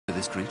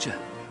this creature.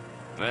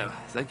 Well,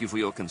 thank you for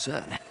your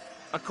concern.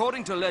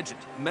 According to legend,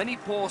 many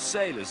poor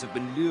sailors have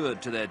been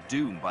lured to their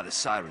doom by the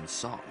Siren's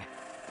song.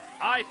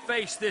 I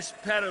face this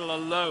peril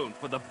alone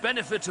for the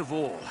benefit of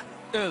all.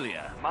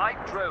 Earlier, my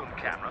drone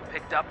camera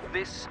picked up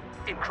this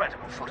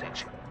incredible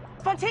footage.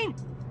 Fontaine,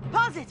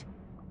 pause it!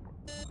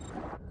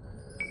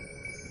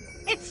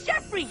 It's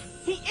Jeffrey!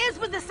 He is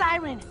with the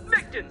Siren!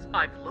 Victims,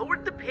 I've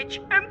lowered the pitch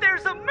and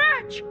there's a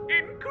match!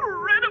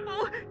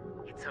 Incredible!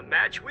 It's a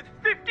match with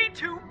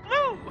 52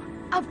 Blue!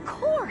 Of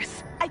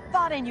course! I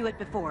thought I knew it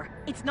before.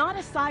 It's not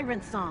a Siren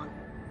song.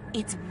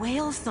 It's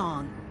whale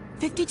song.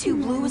 52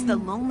 Blue is the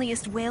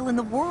loneliest whale in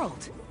the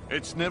world.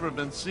 It's never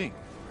been seen,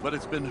 but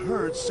it's been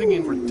heard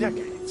singing for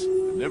decades,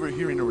 and never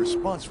hearing a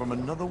response from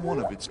another one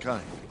of its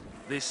kind.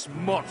 This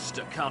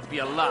monster can't be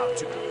allowed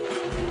to...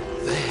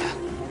 There!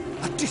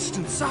 A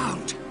distant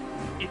sound!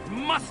 It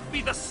must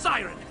be the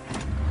Siren!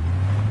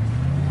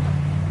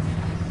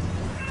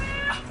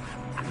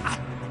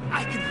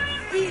 I can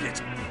feel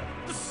it!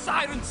 The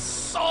Siren's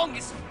song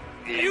is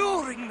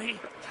luring me!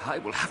 I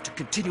will have to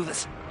continue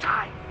this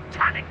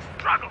titanic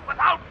struggle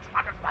without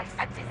one of my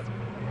senses.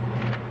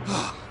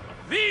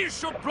 These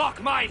should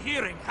block my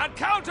hearing and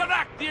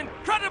counteract the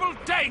incredible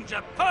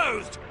danger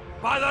posed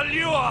by the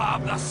lure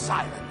of the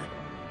Siren.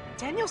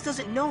 Daniels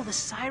doesn't know the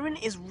Siren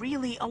is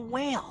really a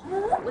whale.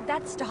 Would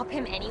that stop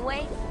him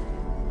anyway?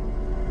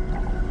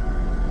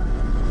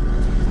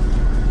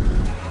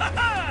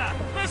 Ha-ha!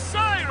 The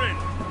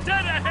Siren!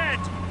 Dead ahead!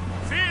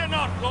 Fear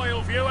not,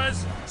 loyal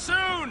viewers.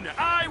 Soon,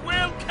 I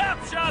will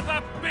capture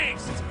the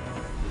beast!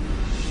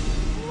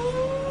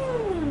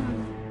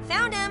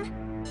 Found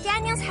him!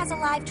 Daniels has a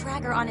live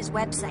tracker on his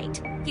website.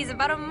 He's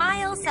about a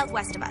mile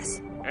southwest of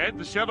us. And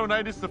the Shadow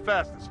Knight is the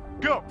fastest.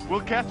 Go,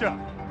 we'll catch up.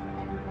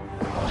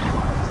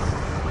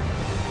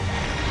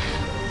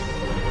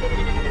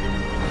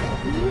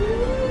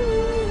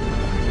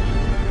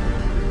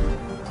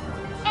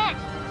 Ed,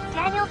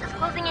 Daniels is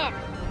closing in.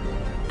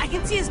 I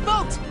can see his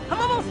boat! I'm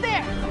almost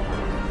there!